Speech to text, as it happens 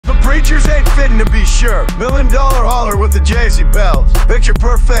Preachers ain't fitting to be sure. $1 million holler with the Jay-Z bells. Picture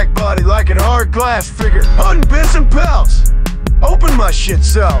perfect body like an hard glass figure. Hunting bits and pelts. Open my shit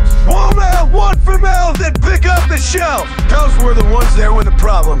sells. One male, one female, then pick up the shelf. Cause we're the ones there when the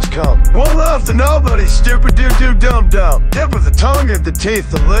problems come. One love to nobody, stupid doo-doo dum-dum. Tip of the tongue and the teeth,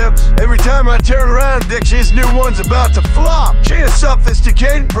 the lips. Every time I turn around, Dick, she's new one's about to flop. She a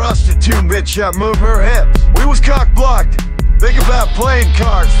sophisticated prostitute, bitch, I move her hips. We was cock-blocked. Think about playing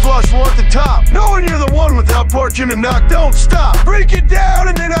cards, flush one at the top. Knowing you're the one without fortune to knock, don't stop. Break it down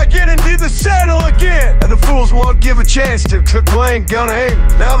and then I get into the saddle again. And the fools won't give a chance to playing gonna aim.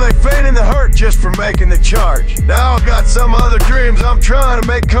 Now they feign in the hurt just for making the charge. Now I got some other dreams I'm trying to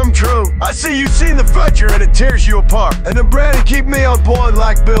make come true. I see you seen the future and it tears you apart. And then Brady keep me on point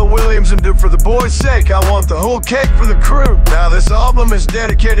like Bill Williams and do for the boys' sake. I want the whole cake for the crew. Now this album is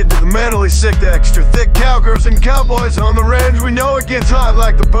dedicated to the mentally sick, the extra thick cowgirls and cowboys on the range. We know it gets hot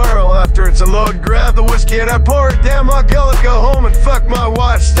like the barrel after it's a load. Grab the whiskey and I pour it down my gullet. Go home and fuck my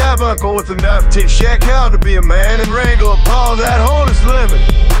wife. Stab uncle with a knife teeth. Shack how to be a man and wrangle a paw that hole is living.